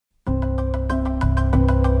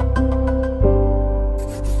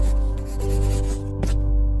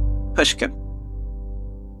Pushkin.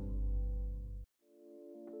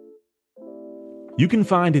 You can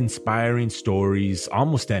find inspiring stories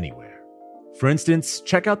almost anywhere. For instance,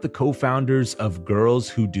 check out the co-founders of Girls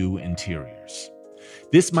Who Do Interiors.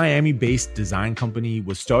 This Miami-based design company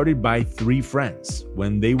was started by 3 friends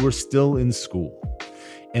when they were still in school.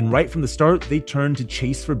 And right from the start, they turned to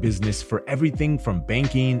Chase for Business for everything from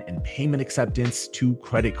banking and payment acceptance to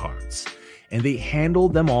credit cards. And they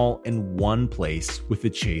handled them all in one place with the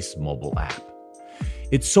Chase mobile app.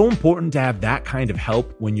 It's so important to have that kind of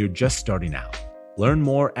help when you're just starting out. Learn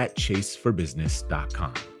more at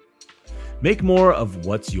chaseforbusiness.com. Make more of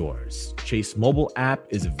what's yours. Chase mobile app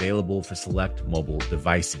is available for select mobile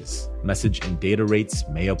devices. Message and data rates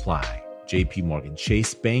may apply. JP Morgan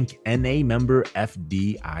Chase Bank, N.A. member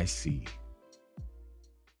FDIC.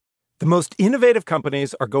 The most innovative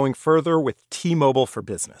companies are going further with T-Mobile for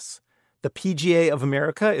Business. The PGA of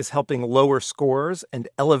America is helping lower scores and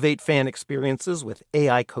elevate fan experiences with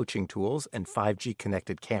AI coaching tools and 5G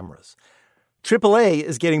connected cameras. AAA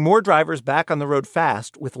is getting more drivers back on the road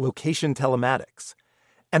fast with location telematics.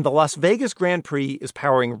 And the Las Vegas Grand Prix is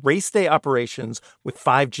powering race day operations with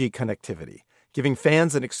 5G connectivity, giving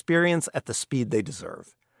fans an experience at the speed they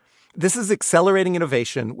deserve. This is accelerating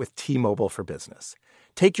innovation with T-Mobile for Business.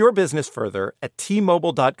 Take your business further at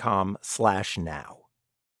T-Mobile.com/now.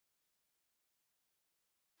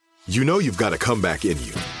 You know you've got a comeback in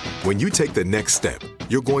you. When you take the next step,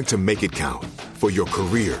 you're going to make it count. For your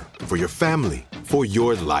career, for your family, for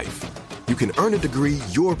your life. You can earn a degree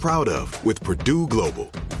you're proud of with Purdue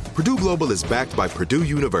Global. Purdue Global is backed by Purdue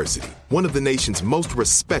University, one of the nation's most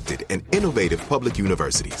respected and innovative public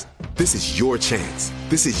universities. This is your chance.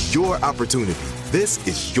 This is your opportunity. This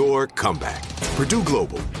is your comeback. Purdue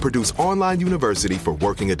Global, Purdue's online university for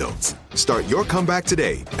working adults. Start your comeback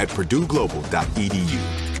today at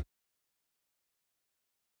purdueglobal.edu.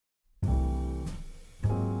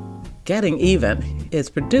 Getting Even is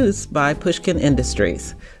produced by Pushkin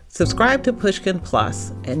Industries. Subscribe to Pushkin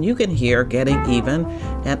Plus, and you can hear Getting Even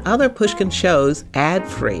and other Pushkin shows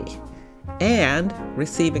ad-free and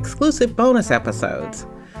receive exclusive bonus episodes.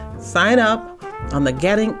 Sign up on the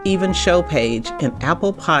Getting Even show page in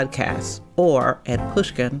Apple Podcasts or at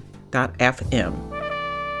pushkin.fm.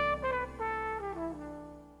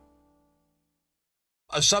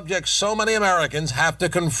 A subject so many Americans have to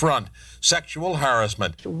confront: sexual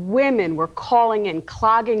harassment. Women were calling in,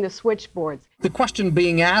 clogging the switchboards. The question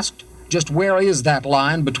being asked, just where is that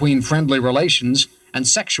line between friendly relations and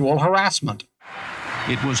sexual harassment?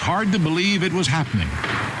 It was hard to believe it was happening.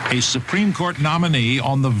 A Supreme Court nominee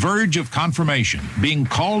on the verge of confirmation, being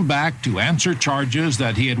called back to answer charges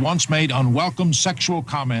that he had once made unwelcome sexual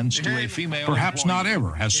comments to a female. Perhaps not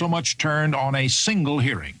ever has so much turned on a single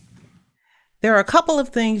hearing. There are a couple of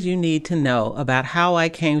things you need to know about how I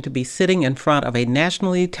came to be sitting in front of a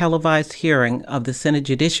nationally televised hearing of the Senate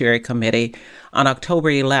Judiciary Committee on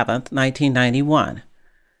October 11th, 1991.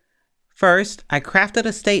 First, I crafted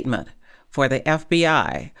a statement for the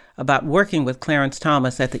FBI about working with Clarence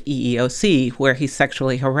Thomas at the EEOC where he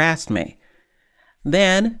sexually harassed me.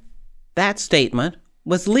 Then, that statement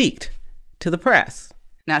was leaked to the press.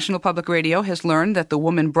 National Public Radio has learned that the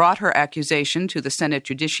woman brought her accusation to the Senate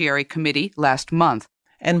Judiciary Committee last month.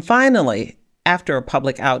 And finally, after a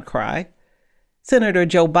public outcry, Senator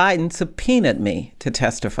Joe Biden subpoenaed me to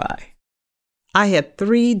testify. I had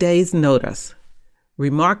 3 days' notice.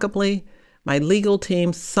 Remarkably, my legal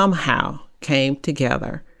team somehow came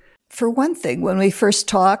together. For one thing, when we first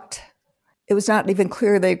talked, it was not even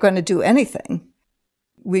clear they were going to do anything.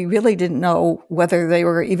 We really didn't know whether they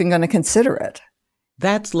were even going to consider it.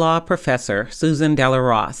 That's law professor Susan Della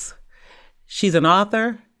Ross. She's an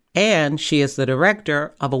author, and she is the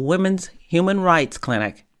director of a women's human rights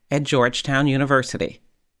clinic at Georgetown University.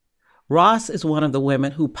 Ross is one of the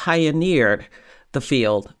women who pioneered the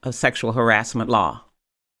field of sexual harassment law.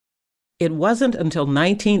 It wasn't until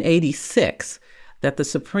 1986 that the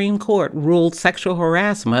Supreme Court ruled sexual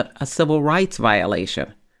harassment a civil rights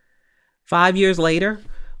violation. 5 years later,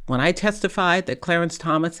 when I testified that Clarence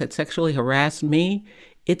Thomas had sexually harassed me,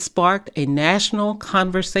 it sparked a national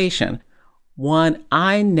conversation, one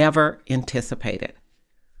I never anticipated.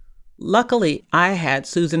 Luckily, I had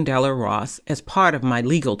Susan Della Ross as part of my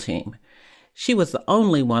legal team. She was the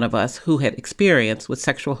only one of us who had experience with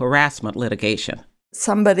sexual harassment litigation.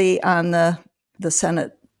 Somebody on the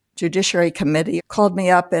Senate Judiciary Committee called me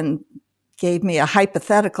up and gave me a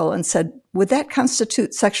hypothetical and said, would that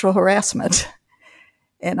constitute sexual harassment?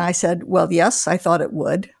 And I said, well, yes, I thought it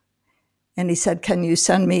would. And he said, can you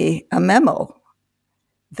send me a memo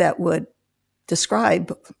that would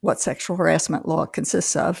describe what sexual harassment law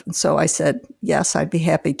consists of. And so I said, yes, I'd be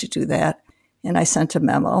happy to do that. And I sent a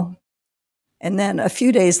memo. And then a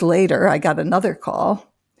few days later, I got another call,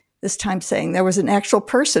 this time saying there was an actual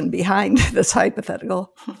person behind this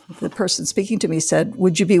hypothetical. The person speaking to me said,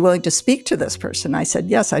 would you be willing to speak to this person? I said,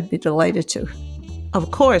 yes, I'd be delighted to.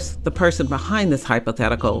 Of course, the person behind this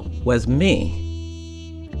hypothetical was me.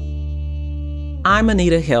 I'm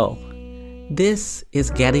Anita Hill. This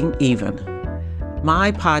is Getting Even,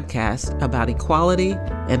 my podcast about equality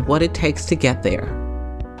and what it takes to get there.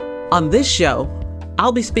 On this show,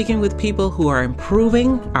 I'll be speaking with people who are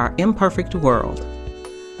improving our imperfect world.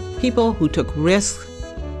 People who took risks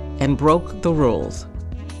and broke the rules.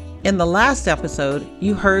 In the last episode,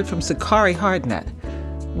 you heard from Sakari Hardnett,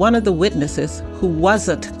 one of the witnesses who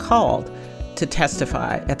wasn't called to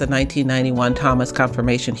testify at the 1991 Thomas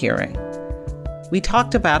confirmation hearing. We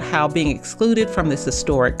talked about how being excluded from this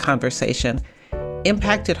historic conversation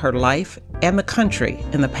impacted her life and the country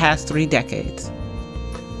in the past 3 decades.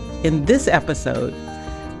 In this episode,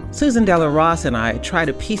 Susan Della Ross and I try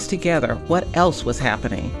to piece together what else was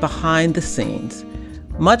happening behind the scenes,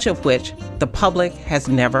 much of which the public has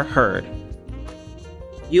never heard.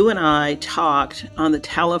 You and I talked on the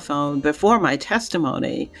telephone before my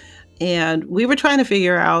testimony, and we were trying to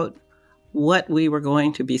figure out what we were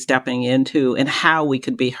going to be stepping into and how we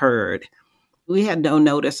could be heard. We had no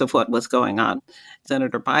notice of what was going on.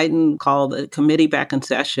 Senator Biden called the committee back in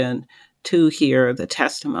session to hear the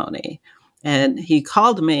testimony. And he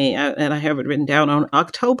called me, and I have it written down, on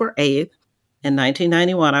October 8th in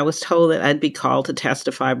 1991. I was told that I'd be called to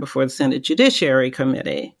testify before the Senate Judiciary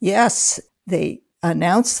Committee. Yes, they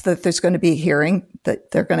announced that there's going to be a hearing,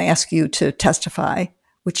 that they're going to ask you to testify,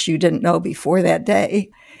 which you didn't know before that day.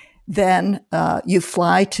 Then you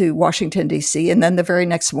fly to Washington, D.C., and then the very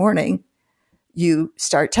next morning, you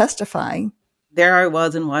start testifying. There I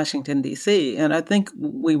was in Washington, D.C., and I think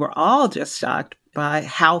we were all just shocked by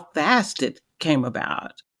how fast it came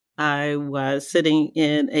about. I was sitting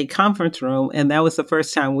in a conference room, and that was the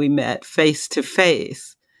first time we met face to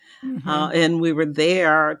face. And we were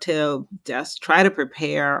there to just try to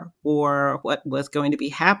prepare for what was going to be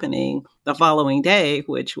happening the following day,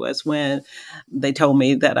 which was when they told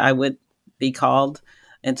me that I would be called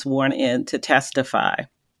and sworn in to testify.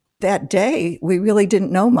 That day, we really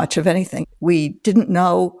didn't know much of anything. We didn't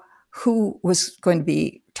know who was going to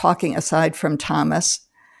be talking aside from Thomas.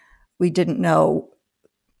 We didn't know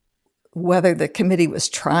whether the committee was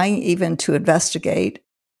trying even to investigate.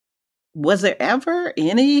 Was there ever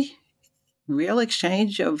any real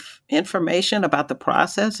exchange of information about the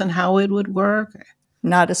process and how it would work?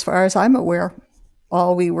 Not as far as I'm aware.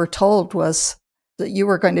 All we were told was that you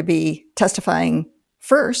were going to be testifying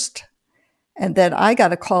first. And then I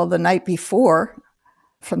got a call the night before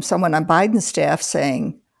from someone on Biden's staff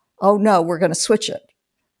saying, oh, no, we're going to switch it.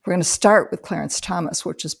 We're going to start with Clarence Thomas,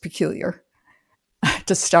 which is peculiar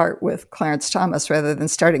to start with Clarence Thomas rather than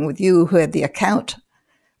starting with you, who had the account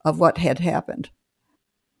of what had happened.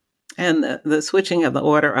 And the switching of the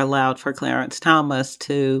order allowed for Clarence Thomas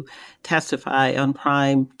to testify on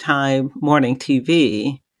prime time morning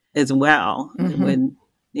TV as well, when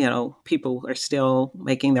people are still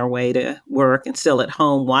making their way to work and still at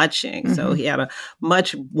home watching. So he had a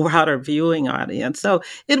much broader viewing audience. So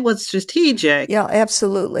it was strategic. Yeah,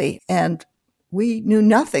 absolutely. And we knew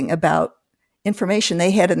nothing about information they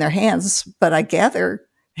had in their hands, but I gather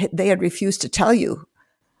they had refused to tell you.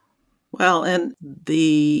 Well, and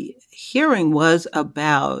the hearing was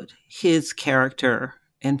about his character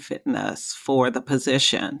and fitness for the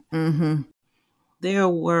position. There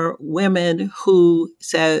were women who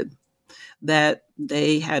said that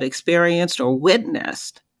they had experienced or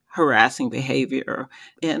witnessed harassing behavior,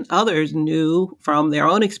 and others knew from their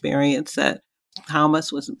own experience that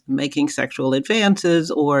Thomas was making sexual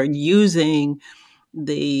advances or using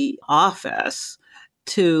the office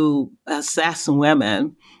to assess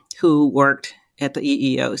women who worked at the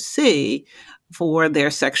EEOC for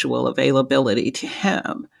their sexual availability to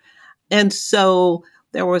him. And so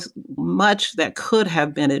there was much that could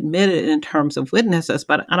have been admitted in terms of witnesses,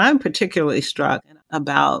 and I'm particularly struck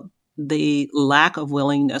about the lack of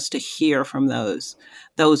willingness to hear from those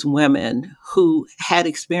women who had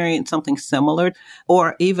experienced something similar,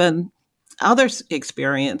 or even other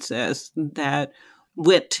experiences that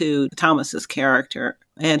went to Thomas's character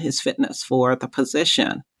and his fitness for the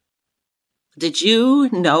position. Did you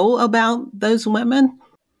know about those women?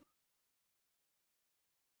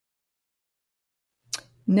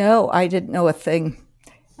 No, I didn't know a thing.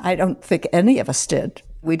 I don't think any of us did.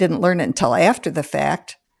 We didn't learn it until after the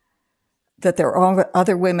fact that there are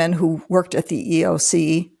other women who worked at the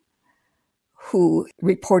EEOC who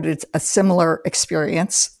reported a similar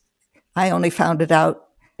experience. I only found it out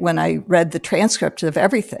when I read the transcript of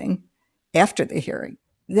everything after the hearing.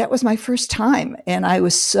 That was my first time, and I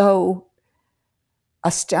was so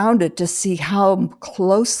astounded to see how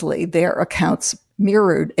closely their accounts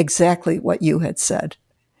mirrored exactly what you had said.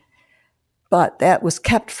 But that was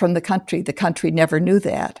kept from the country. The country never knew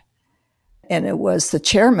that. And it was the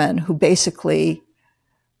chairman who basically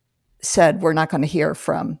said, we're not going to hear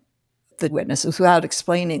from the witnesses without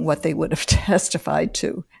explaining what they would have testified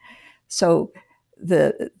to. So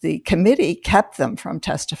the committee kept them from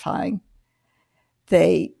testifying.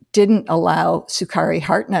 They didn't allow Sukari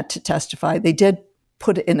Hartnett to testify. They did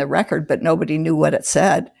put it in the record, but nobody knew what it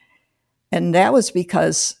said. And that was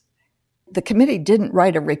because the committee didn't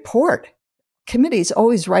write a report. Committees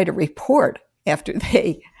always write a report after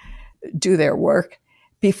they do their work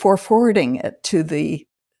before forwarding it to the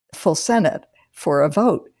full Senate for a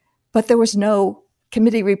vote. But there was no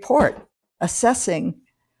committee report assessing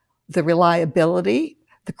the reliability,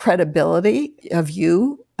 the credibility of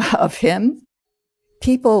you, of him.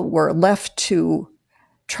 People were left to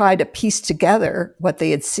try to piece together what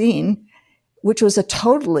they had seen, which was a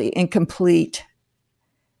totally incomplete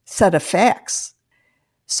set of facts.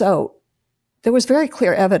 So there was very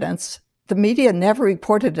clear evidence. The media never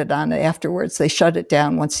reported it on it afterwards. They shut it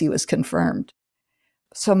down once he was confirmed.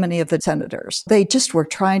 So many of the senators, they just were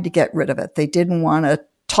trying to get rid of it. They didn't want to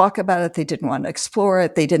talk about it. They didn't want to explore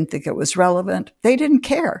it. They didn't think it was relevant. They didn't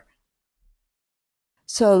care.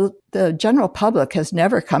 So the general public has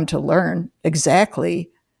never come to learn exactly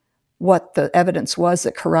what the evidence was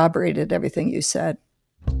that corroborated everything you said.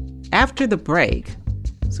 After the break,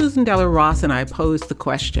 Susan Della Ross and I posed the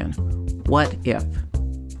question, what if?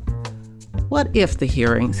 What if the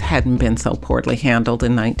hearings hadn't been so poorly handled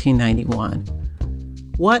in 1991?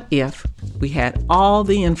 What if we had all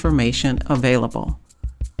the information available?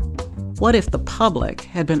 What if the public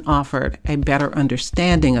had been offered a better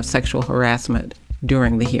understanding of sexual harassment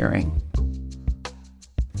during the hearing?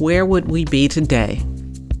 Where would we be today?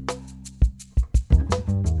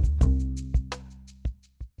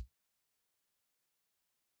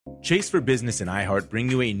 Chase for Business and iHeart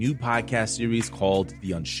bring you a new podcast series called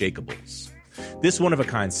The Unshakables. This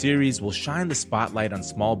one-of-a-kind series will shine the spotlight on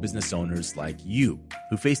small business owners like you,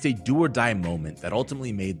 who faced a do-or-die moment that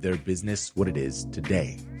ultimately made their business what it is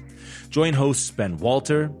today. Join hosts Ben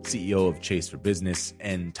Walter, CEO of Chase for Business,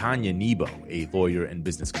 and Tanya Nebo, a lawyer and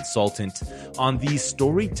business consultant, on these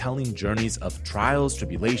storytelling journeys of trials,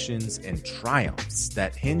 tribulations, and triumphs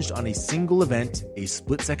that hinged on a single event, a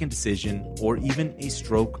split-second decision, or even a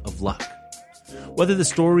stroke of luck. Whether the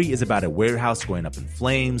story is about a warehouse going up in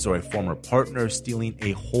flames or a former partner stealing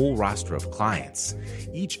a whole roster of clients,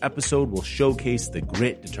 each episode will showcase the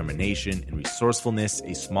grit, determination, and resourcefulness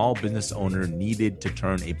a small business owner needed to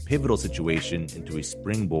turn a pivotal situation into a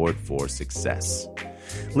springboard for success.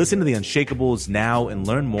 Listen to The Unshakables now and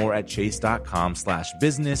learn more at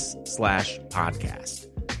chase.com/business/podcast.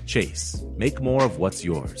 Chase, make more of what's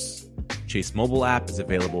yours. Chase mobile app is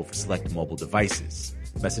available for select mobile devices.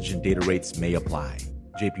 Message and data rates may apply.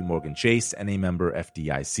 JP Morgan Chase, NA member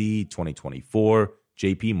FDIC, 2024,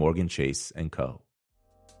 JP Morgan Chase & Co.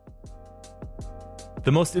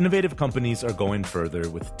 The most innovative companies are going further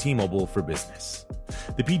with T-Mobile for Business.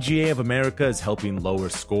 The PGA of America is helping lower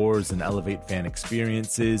scores and elevate fan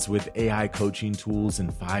experiences with AI coaching tools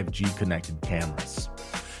and 5G connected cameras.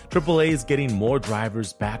 AAA is getting more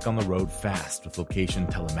drivers back on the road fast with location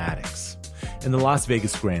telematics. And the Las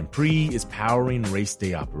Vegas Grand Prix is powering race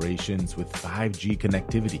day operations with 5G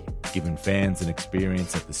connectivity, giving fans an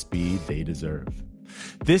experience at the speed they deserve.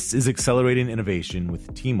 This is accelerating innovation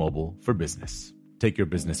with T-Mobile for Business. Take your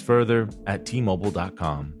business further at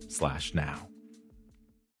T-Mobile.com/now.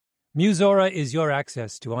 Musora is your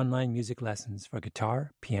access to online music lessons for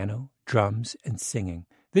guitar, piano, drums, and singing.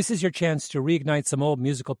 This is your chance to reignite some old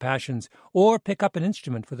musical passions or pick up an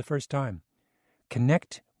instrument for the first time.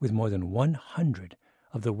 Connect with more than 100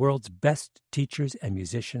 of the world's best teachers and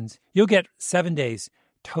musicians. You'll get 7 days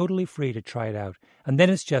totally free to try it out. And then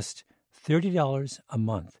it's just $30 a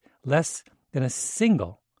month, less than a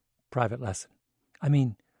single private lesson. I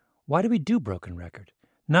mean, why do we do Broken Record?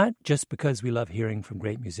 Not just because we love hearing from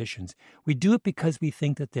great musicians. We do it because we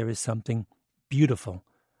think that there is something beautiful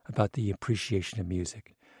about the appreciation of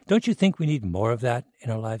music. Don't you think we need more of that in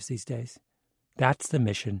our lives these days? That's the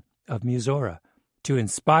mission of Musora, to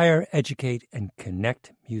inspire, educate, and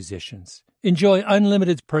connect musicians. Enjoy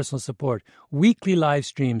unlimited personal support, weekly live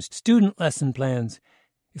streams, student lesson plans.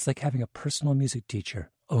 It's like having a personal music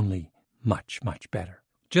teacher, only much, much better.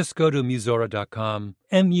 Just go to Musora.com,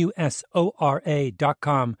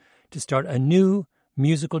 Musora.com, to start a new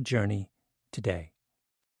musical journey today.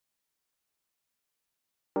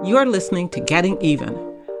 You're listening to Getting Even,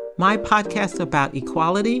 my podcast about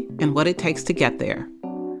equality and what it takes to get there.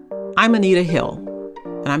 I'm Anita Hill,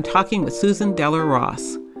 and I'm talking with Susan Deller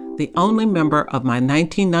Ross, the only member of my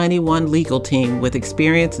 1991 legal team with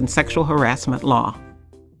experience in sexual harassment law.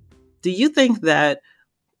 Do you think that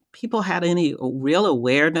people had any real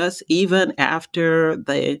awareness, even after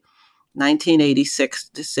the 1986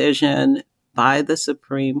 decision by the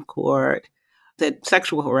Supreme Court, that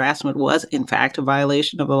sexual harassment was, in fact, a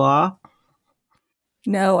violation of the law?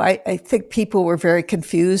 No, I think people were very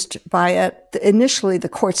confused by it. Initially, the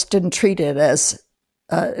courts didn't treat it as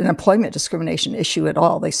an employment discrimination issue at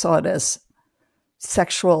all. They saw it as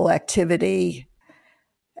sexual activity.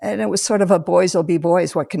 And it was sort of a boys will be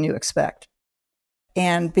boys, what can you expect?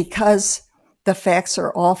 And because the facts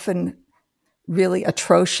are often really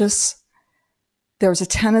atrocious, there's a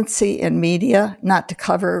tendency in media not to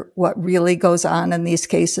cover what really goes on in these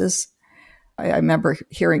cases. I remember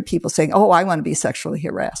hearing people saying, oh, I want to be sexually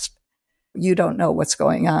harassed. You don't know what's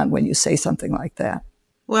going on when you say something like that.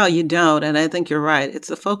 Well, you don't, and I think you're right.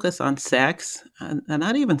 It's a focus on sex, and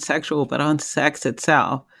not even sexual, but on sex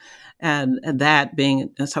itself, and that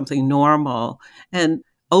being something normal, and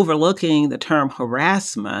overlooking the term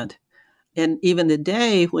harassment. And even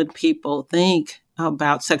today, when people think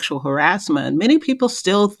about sexual harassment, many people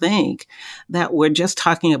still think that we're just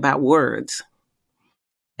talking about words.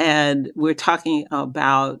 And we're talking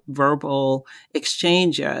about verbal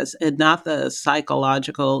exchanges and not the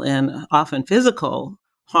psychological and often physical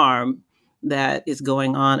harm that is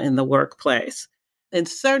going on in the workplace. And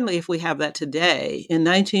certainly if we have that today, in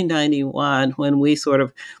 1991, when we sort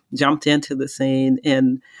of jumped into the scene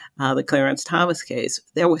in the Clarence Thomas case,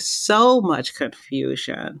 there was so much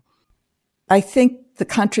confusion. I think the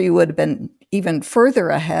country would have been even further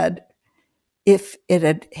ahead if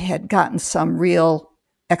it had gotten some real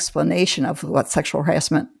explanation of what sexual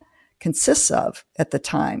harassment consists of at the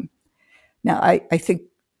time. Now, I think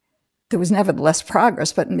there was nevertheless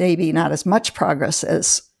progress, but maybe not as much progress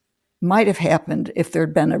as might have happened if there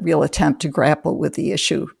had been a real attempt to grapple with the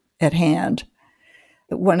issue at hand.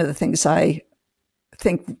 One of the things I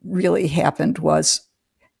think really happened was,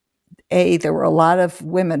 there were a lot of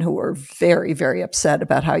women who were very, very upset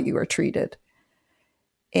about how you were treated.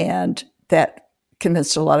 And that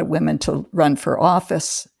convinced a lot of women to run for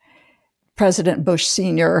office. President Bush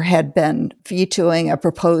Sr. had been vetoing a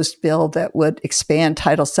proposed bill that would expand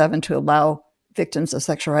Title VII to allow victims of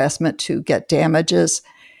sexual harassment to get damages.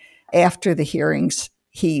 After the hearings,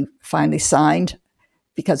 he finally signed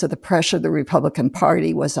because of the pressure the Republican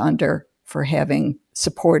Party was under for having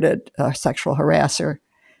supported a sexual harasser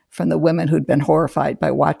from the women who'd been horrified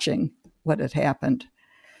by watching what had happened.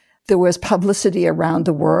 There was publicity around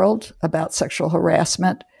the world about sexual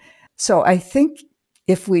harassment. So I think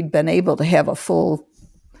if we'd been able to have a full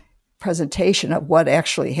presentation of what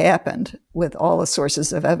actually happened with all the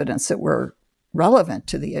sources of evidence that were relevant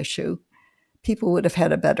to the issue, people would have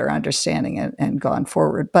had a better understanding and gone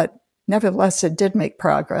forward. But nevertheless, it did make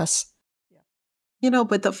progress.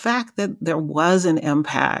 But the fact that there was an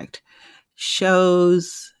impact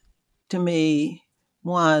shows to me,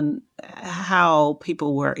 one, how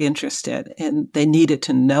people were interested and they needed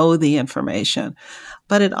to know the information.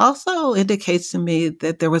 But it also indicates to me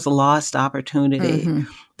that there was a lost opportunity,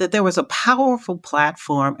 that there was a powerful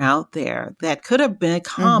platform out there that could have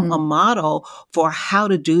become a model for how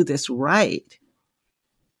to do this right.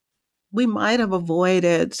 We might have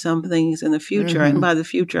avoided some things in the future. And by the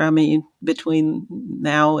future, I mean between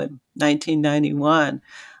now and 1991,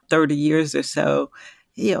 30 years or so.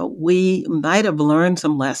 We might have learned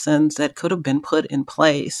some lessons that could have been put in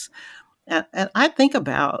place. And I think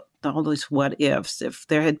about all these what ifs. If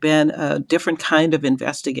there had been a different kind of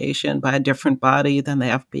investigation by a different body than the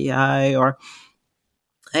FBI, or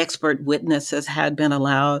expert witnesses had been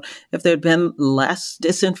allowed, if there had been less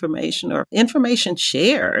disinformation or information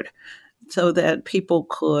shared so that people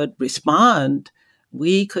could respond,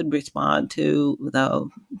 we could respond to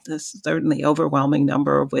the certainly overwhelming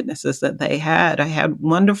number of witnesses that they had. I had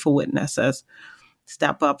wonderful witnesses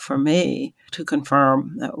step up for me to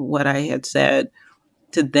confirm that what I had said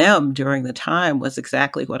to them during the time was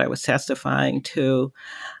exactly what I was testifying to.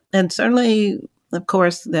 And certainly, of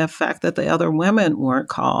course, the fact that the other women weren't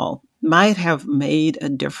called might have made a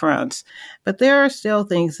difference. But there are still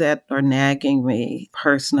things that are nagging me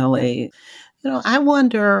personally. I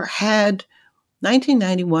wonder, had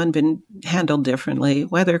 1991 been handled differently,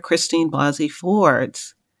 whether Christine Blasey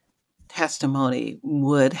Ford's testimony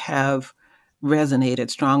would have resonated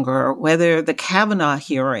stronger, whether the Kavanaugh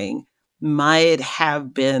hearing might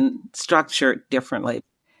have been structured differently.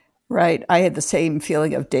 Right. I had the same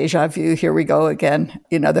feeling of deja vu. Here we go again.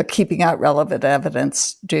 They're keeping out relevant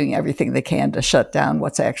evidence, doing everything they can to shut down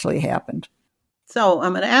what's actually happened. So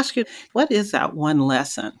I'm going to ask you, what is that one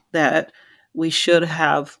lesson that we should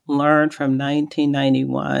have learned from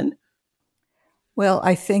 1991? Well,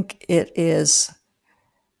 I think it is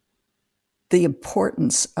the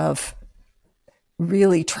importance of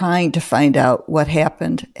really trying to find out what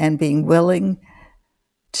happened and being willing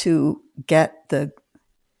to get the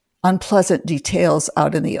unpleasant details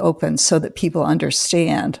out in the open so that people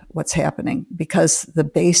understand what's happening. Because the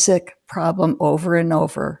basic problem over and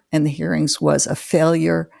over in the hearings was a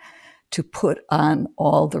failure to put on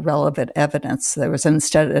all the relevant evidence. There was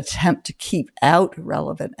instead an attempt to keep out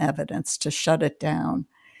relevant evidence, to shut it down.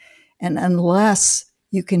 And unless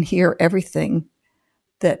you can hear everything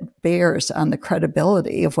that bears on the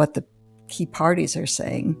credibility of what the key parties are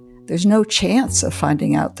saying, there's no chance of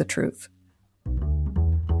finding out the truth.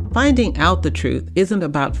 Finding out the truth isn't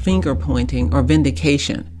about finger pointing or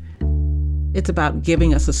vindication. It's about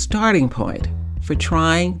giving us a starting point for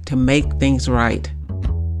trying to make things right.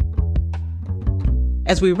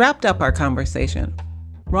 As we wrapped up our conversation,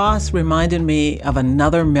 Ross reminded me of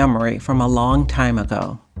another memory from a long time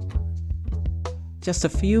ago. Just a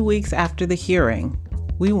few weeks after the hearing,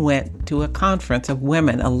 we went to a conference of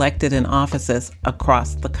women elected in offices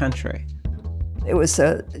across the country. It was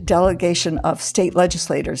a delegation of state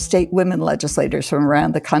legislators, state women legislators from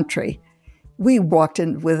around the country. We walked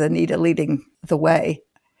in with Anita leading the way,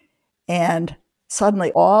 and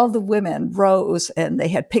suddenly all the women rose and they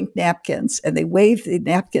had pink napkins and they waved the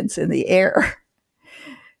napkins in the air.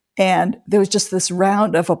 And there was just this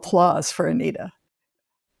round of applause for Anita.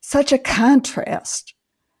 Such a contrast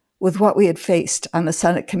with what we had faced on the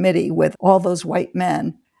Senate committee with all those white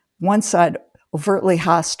men, one side overtly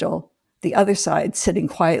hostile, the other side sitting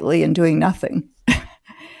quietly and doing nothing.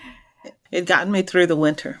 It got me through the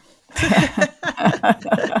winter.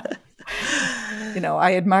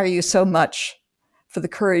 I admire you so much for the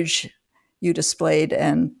courage you displayed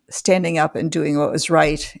and standing up and doing what was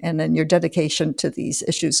right, and then your dedication to these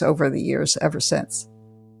issues over the years ever since.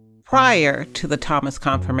 Prior to the Thomas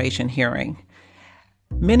confirmation hearing,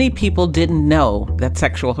 many people didn't know that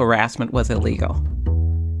sexual harassment was illegal.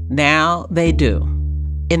 Now they do,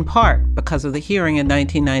 in part because of the hearing in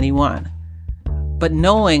 1991. But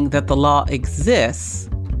knowing that the law exists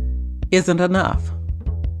isn't enough.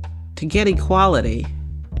 To get equality,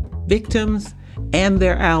 victims and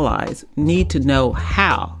their allies need to know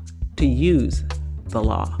how to use the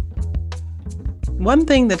law. One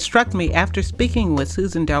thing that struck me after speaking with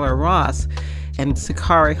Susan Della Ross and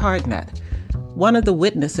Sakari Hardnett, one of the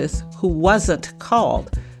witnesses who wasn't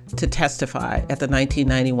called to testify at the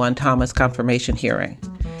 1991 Thomas confirmation hearing,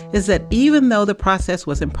 is that even though the process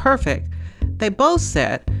was imperfect, they both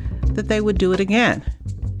said that they would do it again.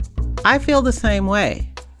 I feel the same way.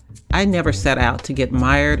 I never set out to get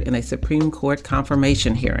mired in a Supreme Court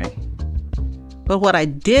confirmation hearing. But what I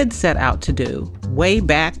did set out to do, way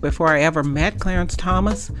back before I ever met Clarence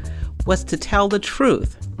Thomas, was to tell the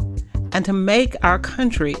truth and to make our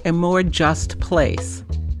country a more just place.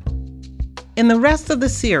 In the rest of the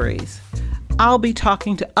series, I'll be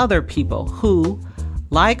talking to other people who,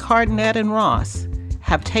 like Hardnett and Ross,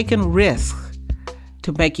 have taken risks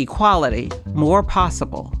to make equality more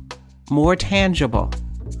possible, more tangible.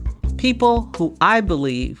 People who I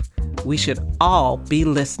believe we should all be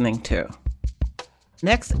listening to.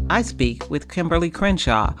 Next, I speak with Kimberly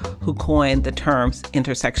Crenshaw, who coined the terms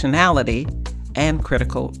intersectionality and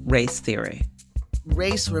critical race theory.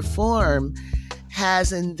 Race reform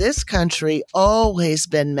has in this country always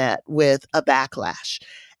been met with a backlash.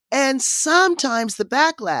 And sometimes the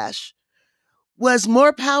backlash was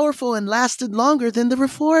more powerful and lasted longer than the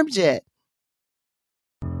reform did.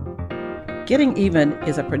 Getting Even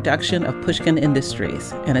is a production of Pushkin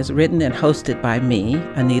Industries and is written and hosted by me,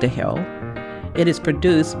 Anita Hill. It is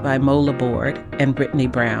produced by Mo Laborde and Brittany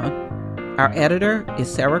Brown. Our editor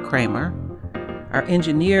is Sarah Kramer. Our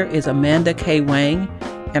engineer is Amanda K. Wang,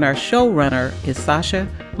 and our showrunner is Sasha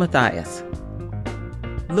Matthias.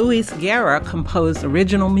 Luis Guerra composed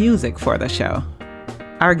original music for the show.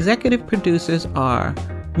 Our executive producers are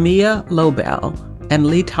Mia Lobel and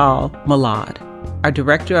Lital Malad. Our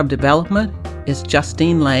director of development is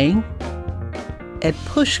Justine Lang. At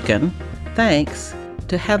Pushkin, thanks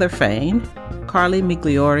to Heather Fain, Carly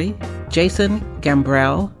Migliori, Jason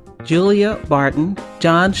Gambrell, Julia Barton,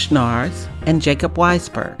 John Schnars, and Jacob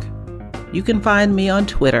Weisberg. You can find me on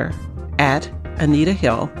Twitter at Anita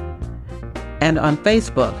Hill and on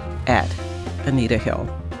Facebook at Anita Hill.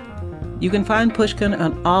 You can find Pushkin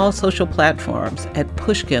on all social platforms at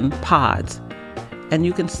Pushkin Pods, and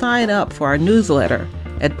you can sign up for our newsletter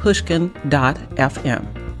at pushkin.fm.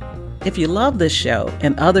 If you love this show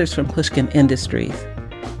and others from Pushkin Industries,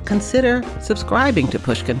 consider subscribing to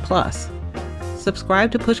Pushkin Plus.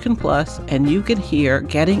 Subscribe to Pushkin Plus and you can hear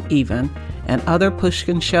Getting Even and other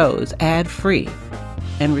Pushkin shows ad-free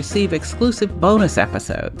and receive exclusive bonus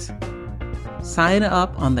episodes. Sign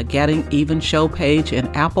up on the Getting Even show page in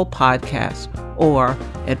Apple Podcasts or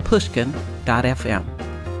at pushkin.fm.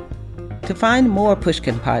 To find more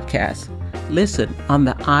Pushkin podcasts, listen on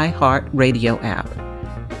the iHeartRadio app,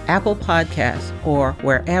 Apple Podcasts, or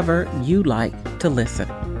wherever you like to listen.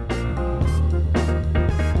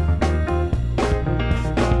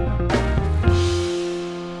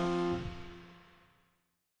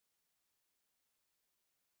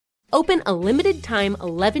 Open a limited-time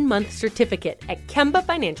 11-month certificate at Kemba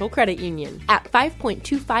Financial Credit Union. At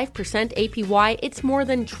 5.25% APY, it's more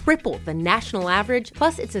than triple the national average,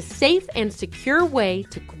 plus it's a safe and secure way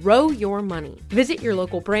to grow your money. Visit your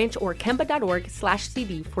local branch or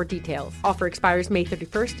kemba.org/cb for details. Offer expires May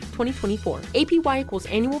 31st, 2024. APY equals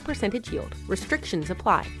annual percentage yield. Restrictions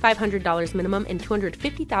apply. $500 minimum and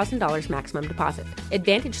 $250,000 maximum deposit.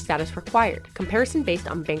 Advantage status required. Comparison based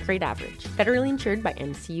on bank rate average. Federally insured by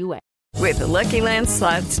NCUA. With the Lucky Land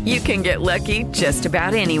Slots, you can get lucky just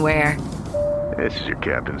about anywhere. This is your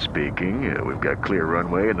captain speaking. We've got clear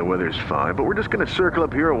runway and the weather's fine, but we're just going to circle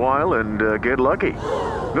up here a while and get lucky.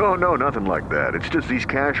 No, nothing like that. It's just these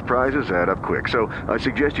cash prizes add up quick. So I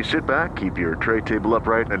suggest you sit back, keep your tray table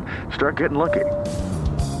upright, and start getting lucky.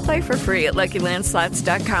 Play for free at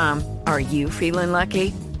LuckyLandSlots.com. Are you feeling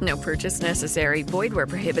lucky? No purchase necessary. Void where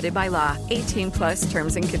prohibited by law. 18+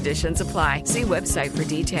 terms and conditions apply. See website for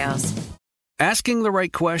details. Asking the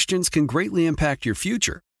right questions can greatly impact your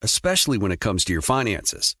future, especially when it comes to your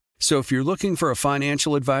finances. So if you're looking for a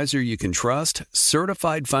financial advisor you can trust,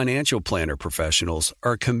 certified financial planner professionals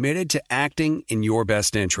are committed to acting in your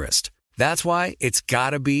best interest. That's why it's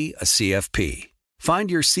got to be a CFP. Find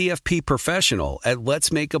your CFP professional at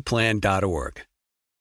letsmakeaplan.org.